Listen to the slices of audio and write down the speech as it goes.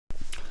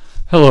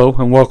Hello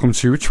and welcome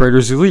to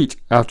Traders Elite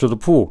After the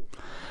Pool,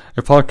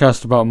 a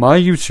podcast about my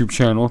YouTube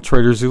channel,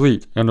 Traders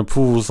Elite, and the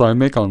pools I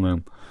make on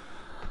them,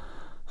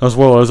 as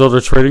well as other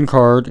trading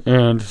card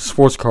and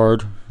sports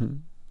card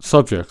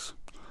subjects.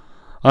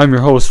 I'm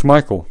your host,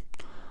 Michael.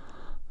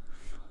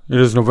 It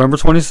is November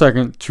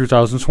 22nd,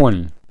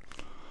 2020.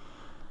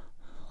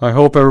 I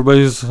hope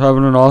everybody's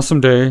having an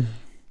awesome day,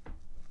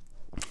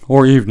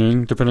 or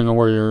evening, depending on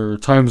where your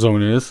time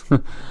zone is,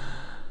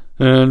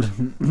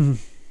 and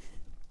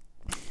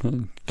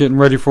getting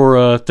ready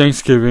for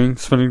Thanksgiving,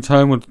 spending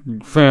time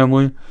with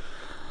family,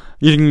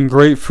 eating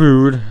great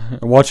food,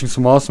 and watching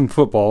some awesome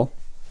football.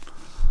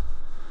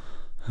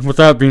 With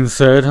that being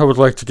said, I would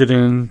like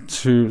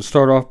to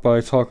start off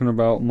by talking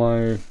about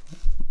my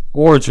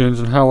origins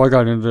and how I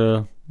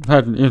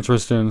had an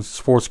interest in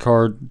sports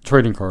card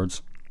trading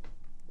cards.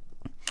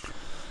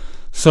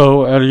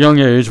 So, at a young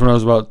age, when I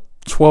was about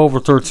 12 or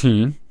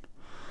 13,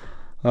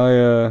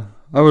 I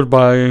would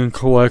buy and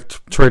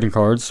collect trading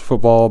cards,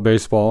 football,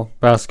 baseball,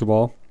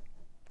 basketball,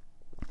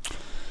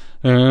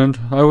 and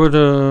I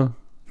would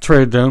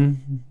trade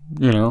them,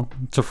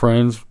 to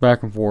friends,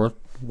 back and forth,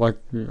 like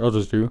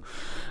others do.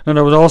 And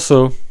I would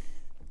also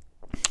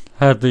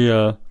had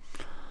a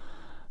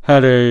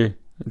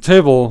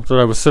table that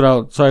I would sit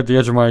outside the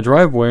edge of my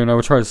driveway, and I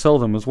would try to sell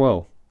them as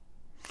well.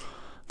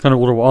 Kind of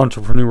a little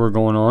entrepreneur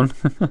going on.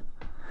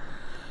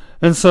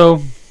 And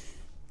so,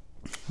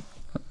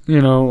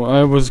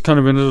 I was kind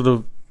of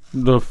into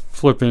the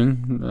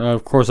flipping.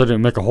 Of course, I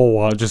didn't make a whole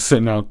lot, just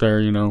sitting out there,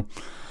 And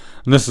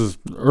this is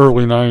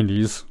early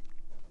 90s.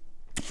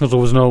 So there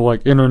was no,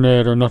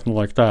 internet or nothing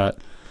like that.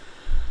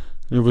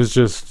 It was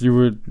just, you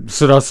would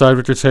sit outside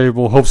with your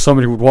table, hope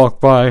somebody would walk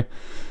by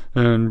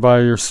and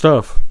buy your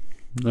stuff.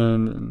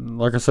 And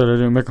like I said, I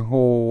didn't make a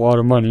whole lot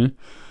of money,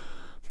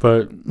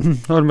 but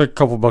I would make a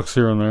couple bucks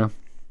here and there.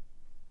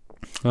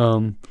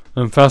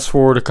 And fast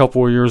forward a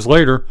couple of years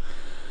later,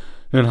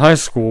 in high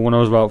school, when I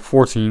was about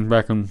 14,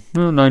 back in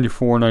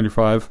 94,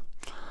 95,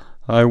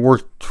 I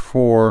was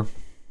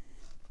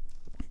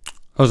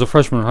a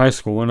freshman in high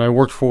school, and I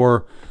worked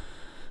for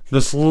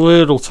this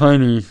little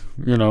tiny,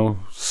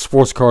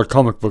 sports card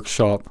comic book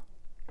shop.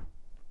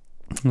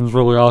 It was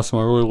really awesome.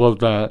 I really loved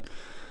that.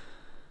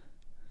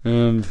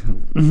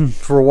 And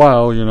for a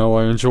while,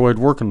 I enjoyed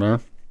working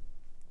there.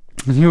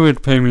 And he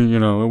would pay me, it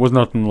was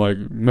nothing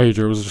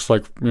major. It was just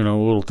a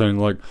little thing,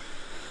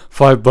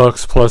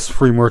 $5 plus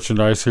free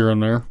merchandise here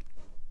and there.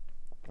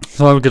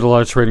 So I would get a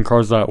lot of trading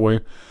cards that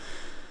way.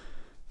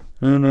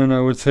 And then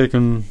I would take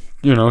and,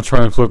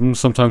 try and flip them.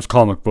 Sometimes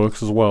comic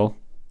books as well.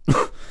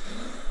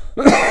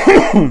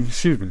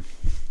 Excuse me.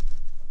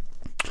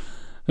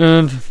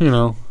 And,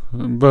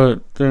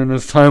 but then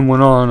as time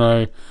went on,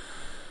 I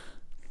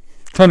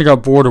kind of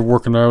got bored of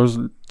working there.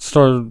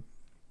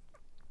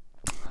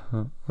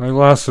 I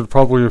lasted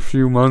probably a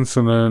few months,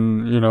 and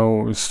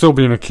then, still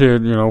being a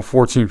kid,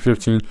 14,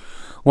 15,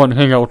 wanting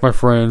to hang out with my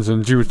friends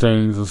and do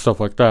things and stuff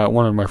like that.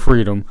 Wanted my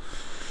freedom,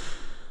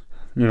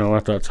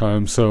 at that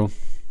time. So,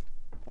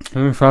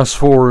 fast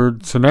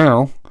forward to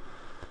now,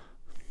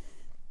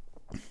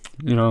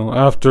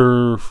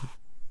 after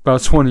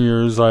about 20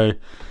 years, I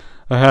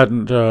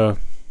hadn't,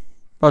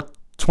 about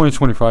 20,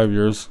 25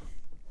 years,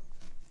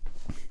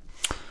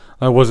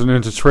 I wasn't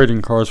into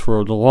trading cards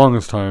for the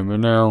longest time,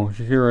 and now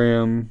here I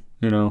am,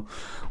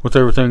 with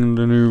everything,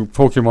 the new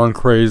Pokemon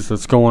craze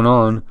that's going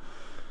on.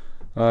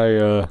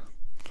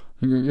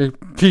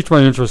 It piqued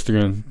my interest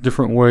again.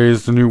 Different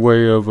ways, the new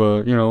way of,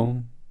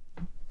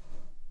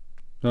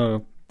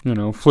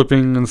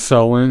 flipping and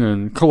selling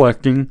and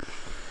collecting.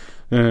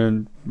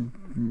 And,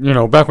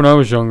 back when I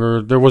was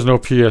younger, there was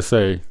no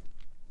PSA.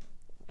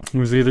 It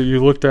was either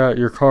you looked at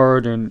your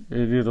card and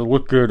it either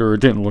looked good or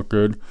it didn't look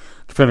good,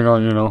 depending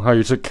on, how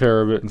you took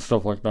care of it and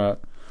stuff like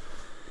that.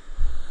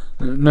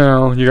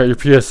 Now, you got your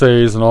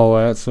PSAs and all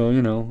that, so,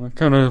 I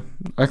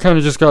kind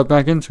of just got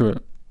back into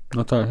it.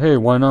 I thought, hey,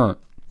 why not?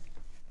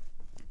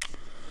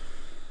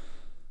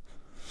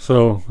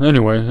 So,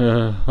 anyway,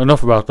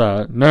 enough about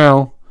that.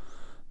 Now,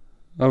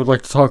 I would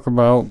like to talk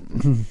about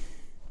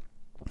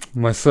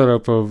my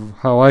setup of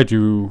how I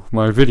do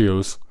my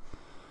videos.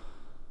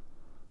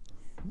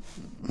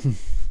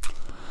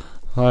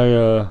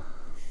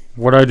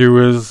 What I do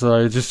is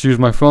I just use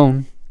my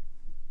phone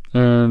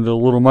and a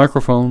little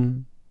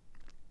microphone,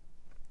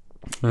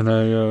 and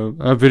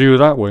I video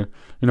that way.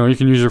 You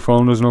can use your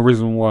phone. There's no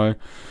reason why.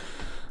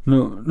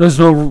 There's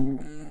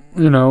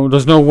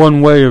no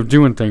one way of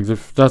doing things.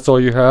 If that's all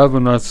you have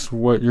and that's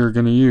what you're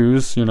going to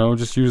use,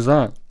 just use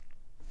that.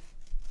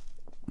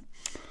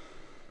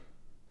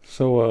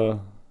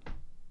 So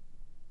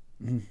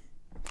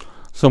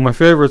my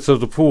favorites of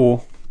the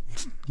pool,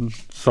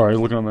 sorry,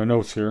 looking at my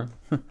notes here,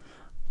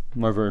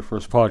 my very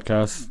first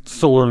podcast,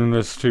 still learning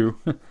this too,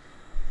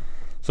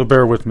 so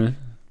bear with me.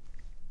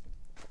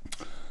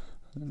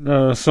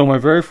 So my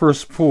very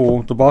first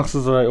pool, the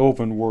boxes that I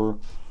opened were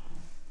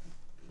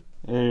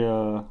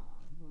a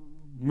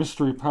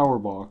mystery power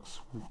box,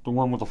 the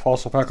one with the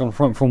fossil pack on the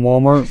front from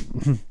Walmart.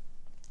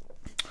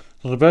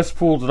 So the best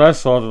pool that I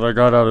saw that I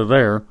got out of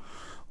there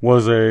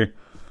was a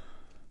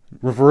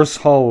Reverse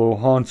Hollow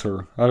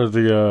Haunter out of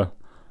the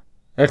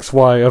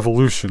XY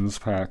Evolutions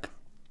pack,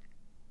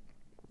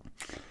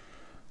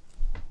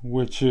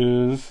 which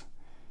is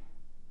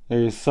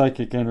a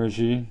psychic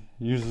energy,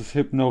 uses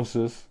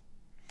hypnosis.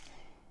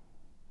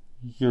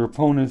 Your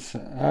opponent's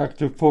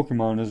active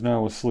Pokemon is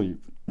now asleep.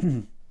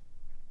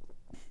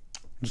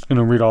 Just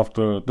gonna read off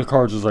the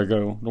cards as I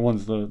go.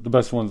 The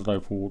best ones that I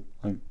pulled.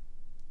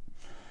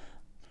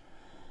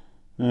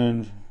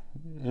 And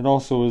it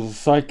also is a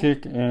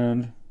psychic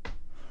and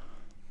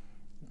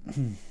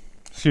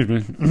excuse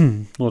me,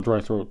 a little dry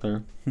throat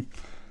there. It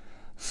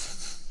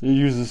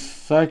uses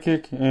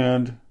psychic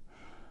and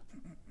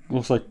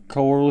looks like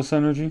colorless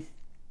energy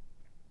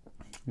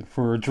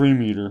for a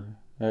Dream Eater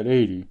at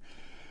 80.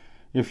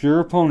 If your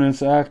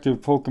opponent's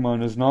active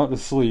Pokemon is not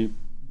asleep,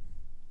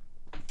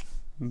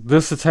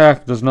 this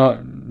attack does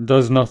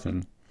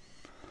nothing.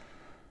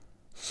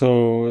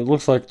 So it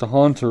looks like the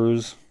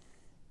Haunter's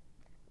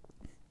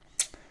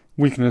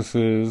weakness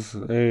is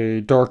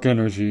a dark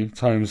energy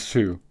times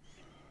 2.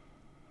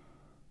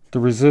 The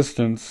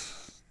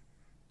resistance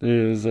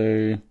is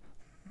a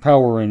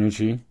power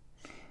energy,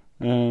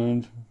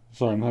 and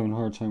sorry, I'm having a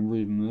hard time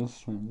reading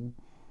this.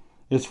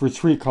 Its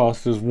retreat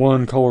cost is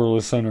 1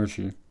 colorless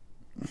energy.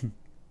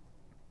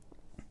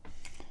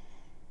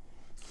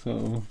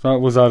 So that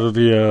was out of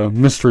the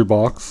mystery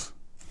box,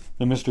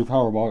 the mystery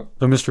power box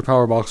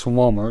from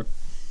Walmart.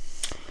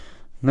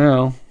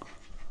 Now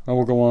I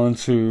will go on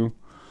to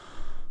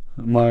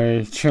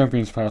my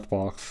Champions Path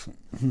box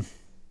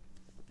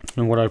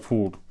and what I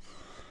pulled.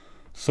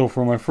 So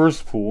for my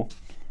first pull,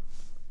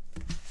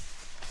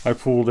 I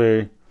pulled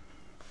a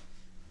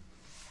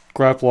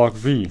Graplock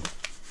V,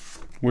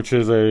 which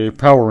is a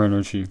power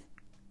energy,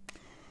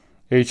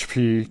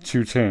 HP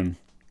 210.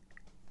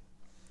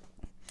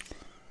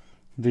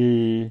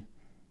 The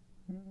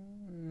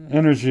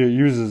energy it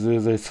uses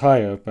is a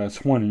tie-up at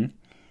 20.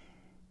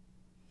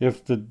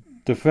 If the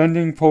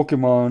defending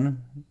Pokemon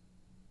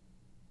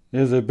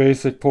is a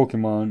basic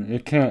Pokemon,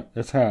 it can't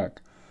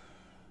attack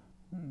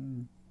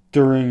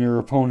during your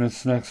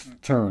opponent's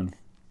next turn.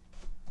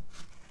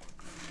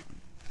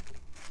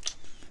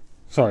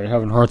 Sorry,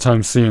 having a hard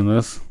time seeing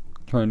this.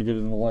 Trying to get it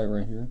in the light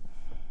right here.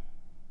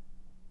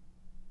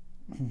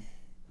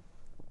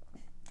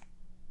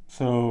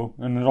 So,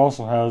 and it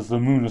also has the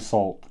Moon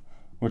Assault,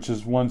 which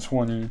is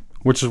 120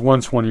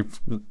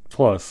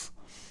 plus.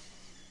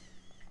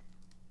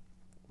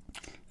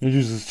 It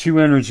uses 2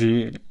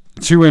 energy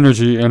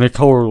and a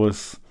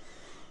colorless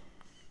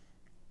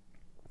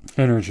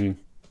energy.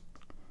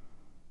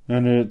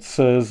 And it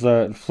says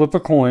that flip a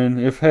coin.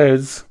 If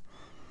heads,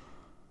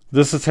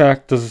 this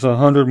attack does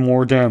 100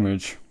 more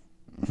damage.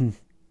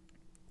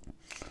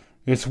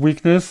 Its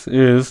weakness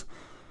is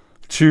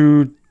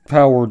 2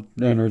 power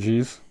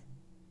energies.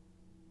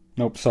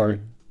 Nope, sorry.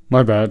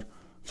 My bad.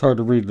 It's hard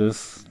to read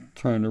this. I'm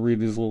trying to read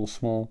these a little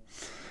small.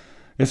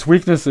 Its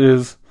weakness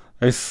is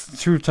a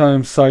 2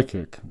 times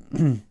psychic.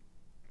 And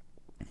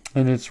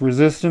its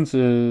resistance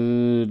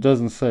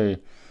doesn't say.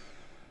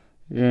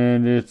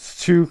 And it's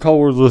 2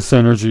 colorless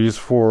energies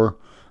for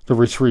the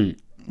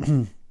retreat.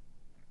 And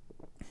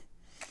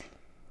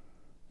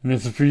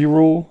its V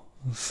rule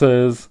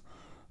says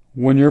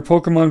when your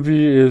Pokemon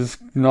V is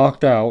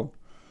knocked out,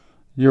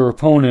 your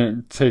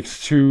opponent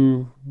takes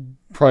 2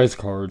 prize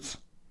cards.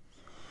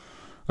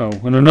 Oh,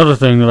 and another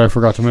thing that I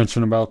forgot to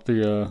mention about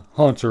the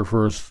Haunter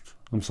first,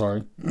 I'm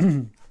sorry,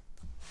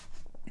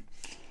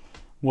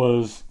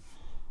 was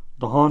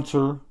the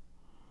Haunter.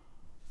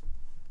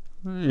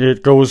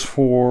 It goes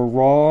for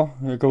raw.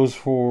 It goes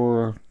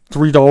for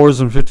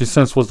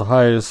 $3.50 was the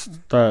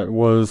highest that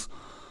was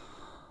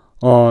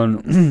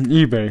on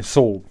eBay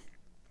sold.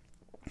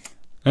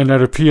 And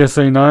at a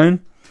PSA 9,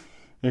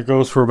 it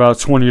goes for about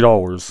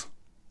 $20.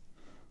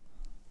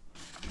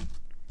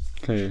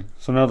 Okay,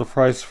 so now the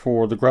price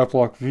for the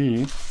Graplock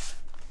V.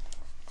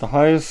 The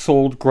highest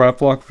sold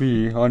Graplock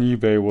V on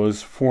eBay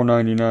was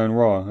 $4.99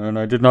 raw, and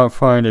I did not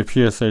find a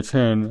PSA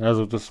 10 as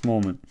of this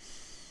moment.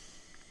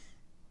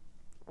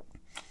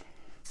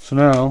 So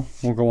now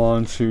we'll go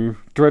on to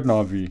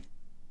Dreadnought V,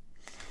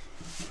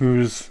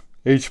 whose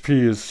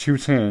HP is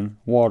 210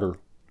 water.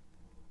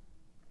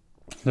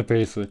 The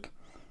basic.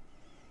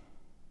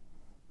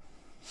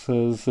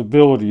 Says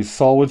ability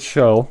Solid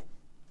Shell.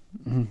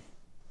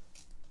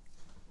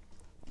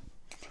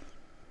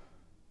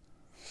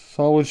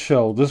 Solid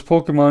Shell. This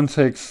Pokemon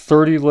takes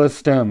 30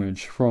 less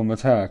damage from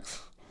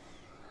attacks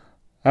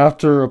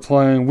after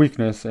applying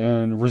weakness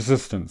and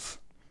resistance.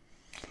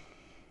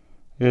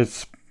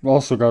 It's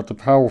also got the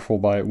Powerful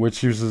Bite,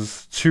 which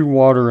uses 2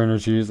 water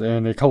energies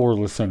and a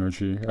colorless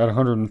energy at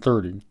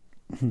 130.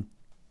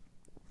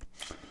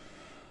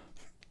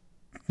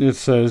 It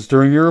says,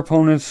 during your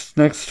opponent's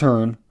next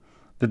turn,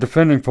 the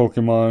defending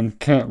Pokemon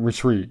can't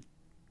retreat.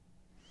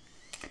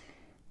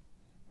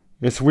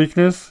 Its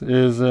weakness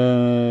is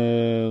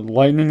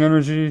lightning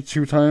energy,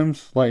 2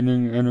 times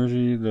lightning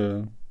energy.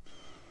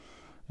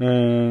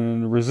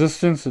 And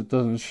resistance, it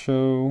doesn't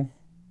show.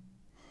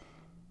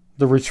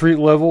 The retreat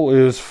level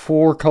is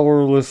 4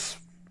 colorless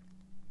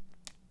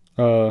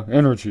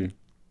energy.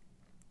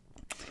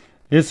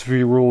 Its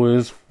V rule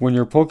is when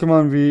your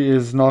Pokemon V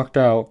is knocked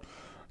out,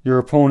 your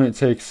opponent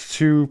takes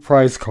 2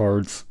 prize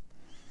cards.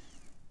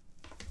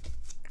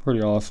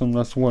 Pretty awesome.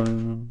 That's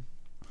one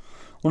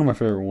of my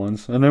favorite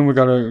ones. And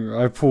then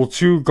I pulled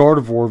 2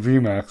 Gardevoir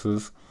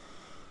VMAXs.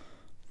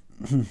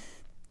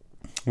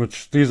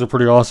 Which, these are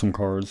pretty awesome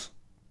cards.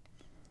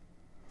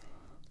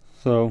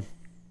 So,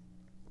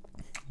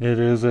 it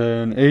is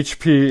an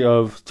HP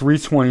of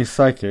 320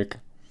 Psychic.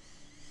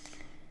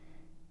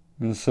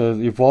 And it says,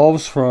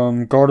 evolves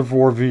from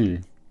Gardevoir V,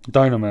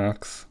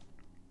 Dynamax.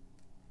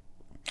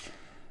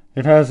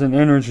 It has an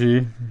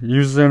energy,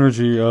 uses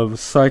energy of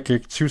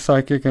Psychic, 2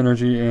 Psychic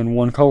energy and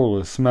 1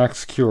 colorless,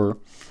 max cure.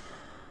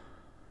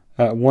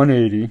 At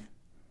 180.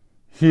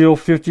 Heal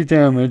 50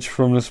 damage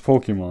from this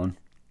Pokemon.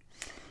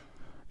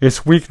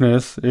 Its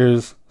weakness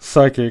is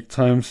Psychic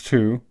times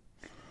 2.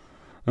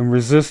 And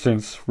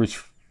resistance,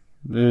 which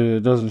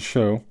it doesn't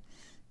show.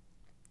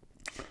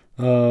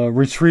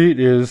 Retreat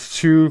is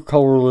 2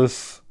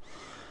 colorless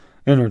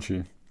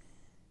energy.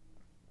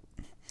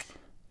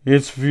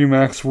 Its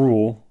VMAX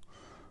rule.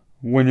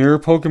 When your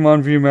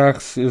Pokemon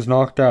VMAX is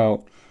knocked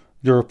out,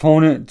 your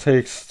opponent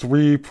takes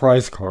 3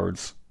 prize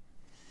cards.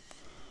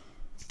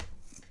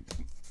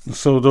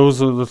 So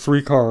those are the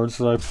 3 cards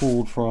that I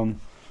pulled from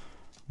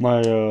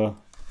my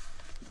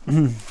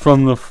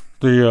from the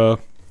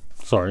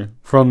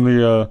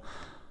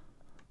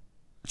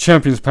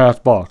Champions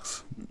Path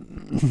box.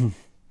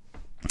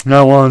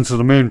 Now on to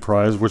the main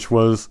prize, which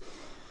was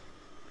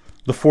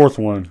the 4th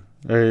one,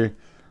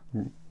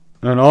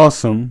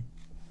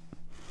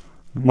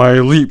 my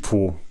elite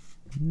pool,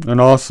 an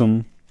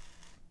awesome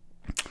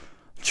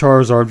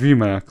Charizard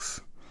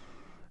VMAX,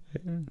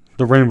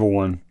 the rainbow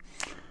one.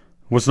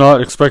 Was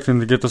not expecting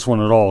to get this one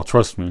at all.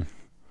 Trust me.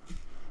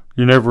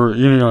 You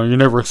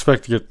never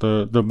expect to get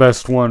the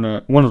best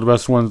one, one of the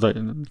best ones that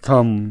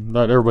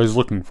everybody's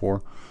looking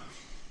for.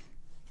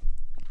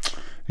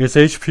 Its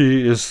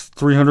HP is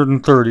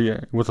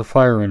 330 with a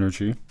fire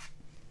energy.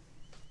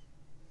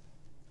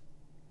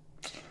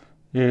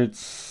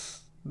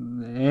 Its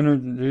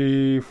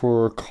energy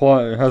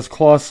it has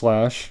Claw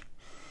Slash.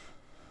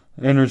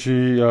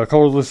 Energy,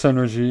 colorless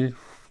energy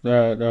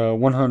at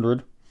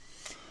 100.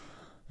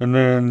 And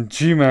then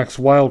G-Max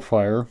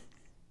Wildfire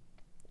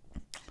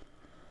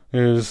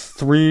is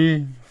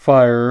 3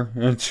 fire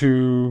and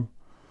 2,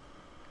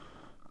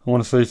 I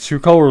want to say 2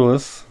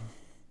 colorless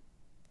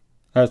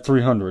at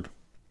 300.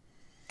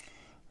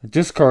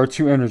 Discard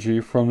 2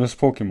 energy from this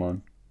Pokemon.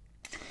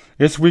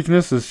 Its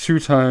weakness is 2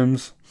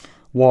 times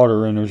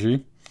water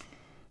energy.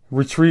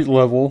 Retreat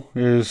level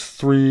is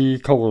 3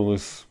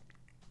 colorless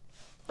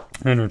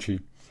energy.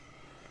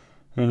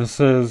 And it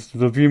says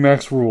the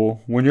VMAX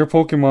rule. When your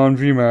Pokemon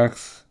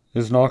VMAX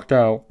is knocked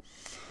out,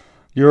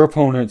 your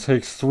opponent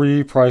takes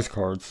 3 prize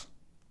cards.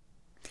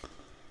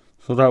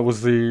 So that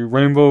was the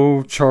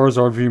Rainbow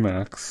Charizard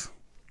VMAX.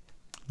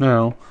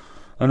 Now,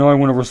 I know I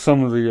went over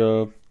some of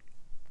the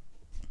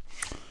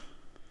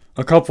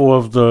a couple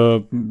of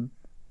the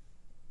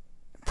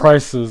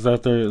prices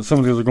that some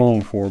of these are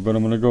going for, but I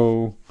want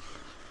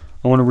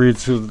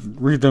to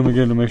read them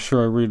again to make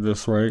sure I read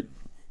this right.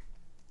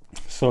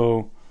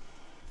 So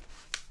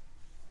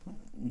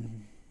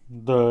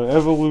the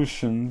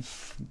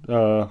Evolutions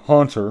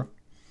Haunter,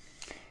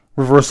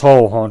 Reverse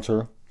Hollow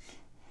Haunter,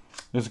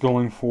 is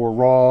going for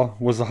raw,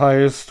 was the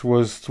highest,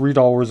 was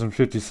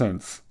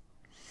 $3.50.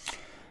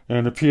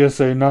 And a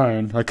PSA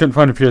 9, I couldn't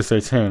find a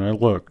PSA 10, I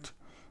looked.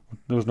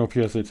 There was no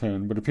PSA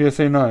 10, but a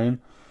PSA 9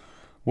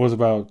 was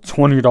about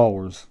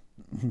 $20.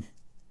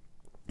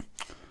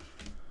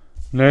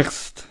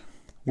 Next,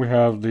 we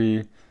have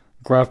the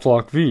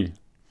Grapplock V.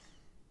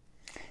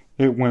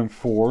 It went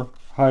for,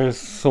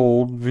 highest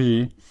sold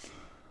V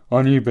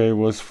on eBay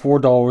was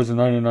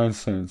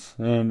 $4.99,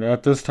 and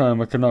at this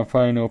time I could not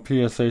find no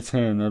PSA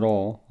 10 at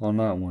all on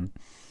that one.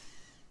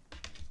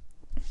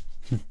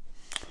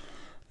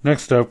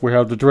 Next up, we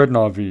have the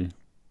Dreadnought V,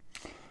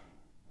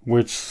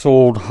 which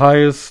sold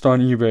highest on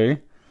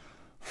eBay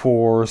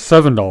for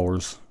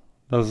 $7.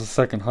 That was the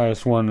second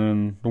highest one,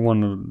 and the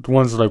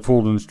ones that I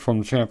pulled from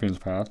the Champions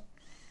Path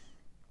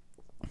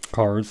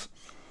cards,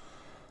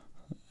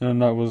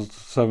 and that was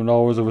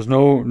 $7. There was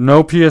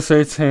no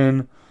PSA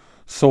 10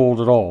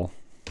 sold at all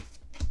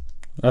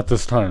at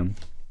this time.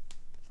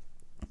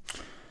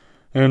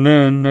 And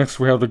then next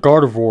we have the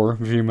Gardevoir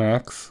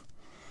VMAX,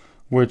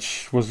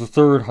 which was the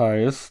third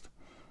highest,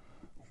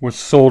 which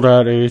sold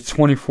at a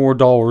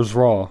 $24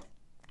 raw,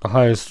 the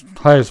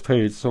highest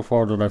paid so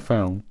far that I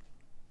found.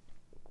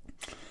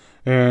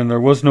 And there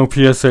was no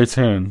PSA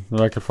 10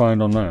 that I could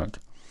find on that.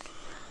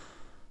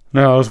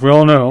 Now, as we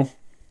all know,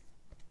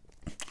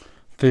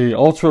 the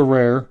ultra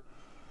rare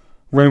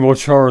Rainbow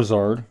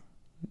Charizard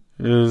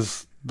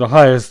is the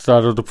highest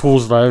out of the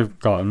pools that I've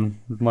gotten,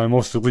 my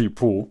most elite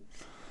pool,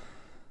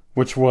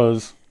 which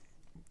was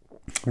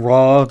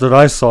raw that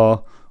I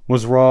saw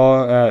was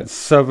raw at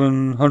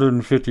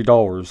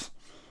 $750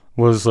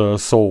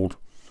 was sold.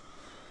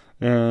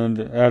 And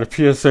at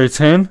a PSA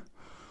 10,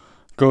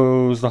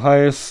 the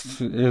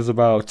highest is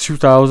about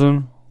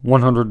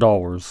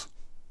 $2,100.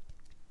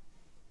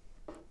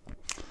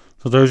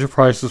 So there's your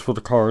prices for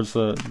the cards,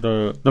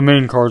 the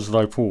main cards that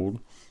I pulled.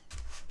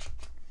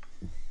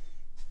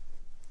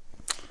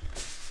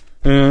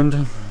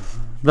 And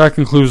that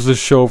concludes this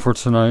show for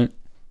tonight,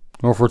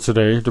 or for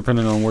today,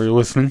 depending on where you're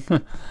listening.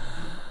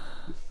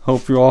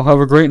 Hope you all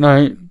have a great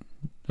night,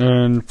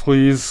 and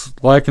please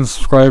like and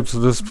subscribe to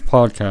this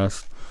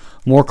podcast.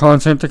 More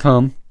content to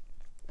come,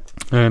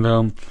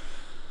 and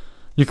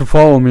you can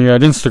follow me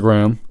at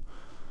Instagram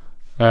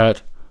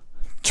at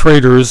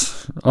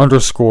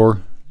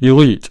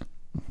traders_elite.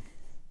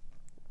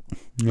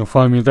 You'll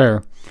find me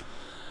there.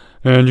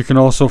 And you can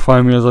also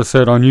find me, as I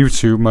said, on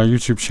YouTube. My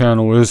YouTube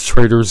channel is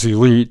Traders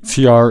Elite,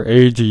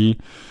 TradersElite.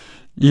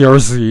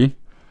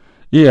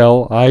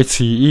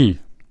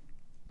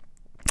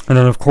 And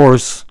then, of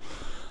course,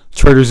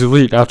 Traders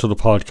Elite after the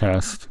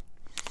podcast,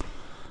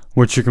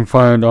 which you can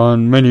find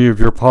on many of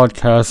your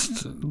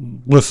podcast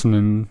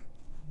listening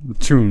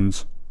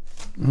tunes,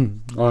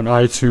 on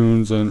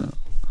iTunes and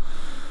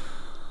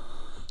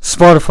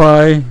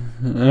Spotify,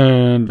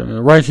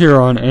 and right here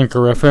on Anchor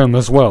FM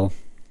as well.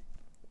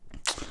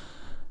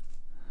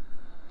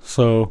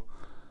 So,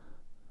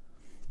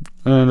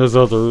 and there's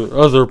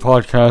other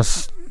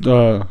podcast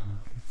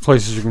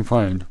places you can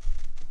find.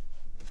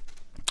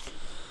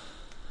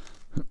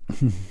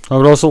 I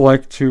would also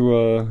like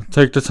to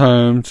take the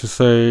time to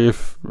say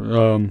if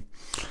you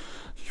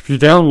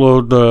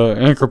download the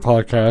Anchor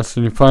podcast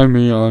and you find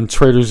me on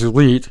Traders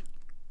Elite,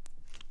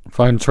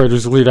 find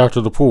Traders Elite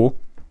after the pool,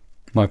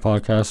 my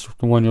podcast,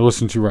 the one you're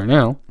listening to right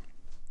now,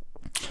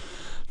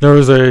 there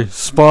is a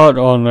spot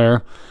on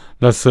there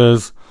that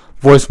says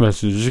voice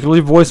messages. You can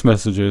leave voice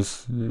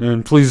messages,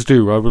 and please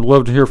do. I would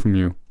love to hear from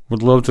you.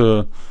 Would love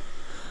to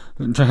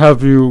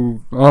have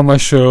you on my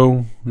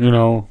show,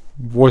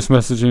 voice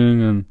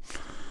messaging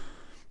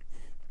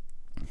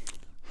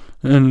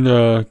and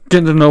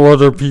getting to know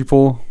other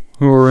people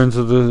who are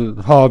into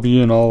the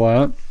hobby and all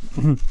that.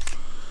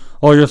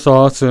 All your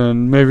thoughts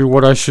and maybe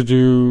what I should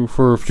do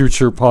for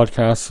future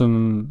podcasts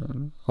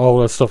and all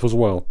that stuff as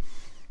well.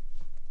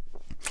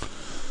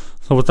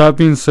 So with that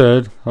being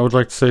said, I would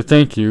like to say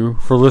thank you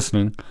for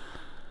listening,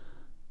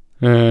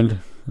 and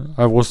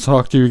I will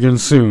talk to you again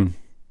soon.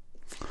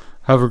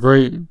 Have a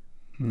great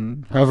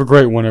one,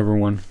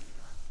 everyone.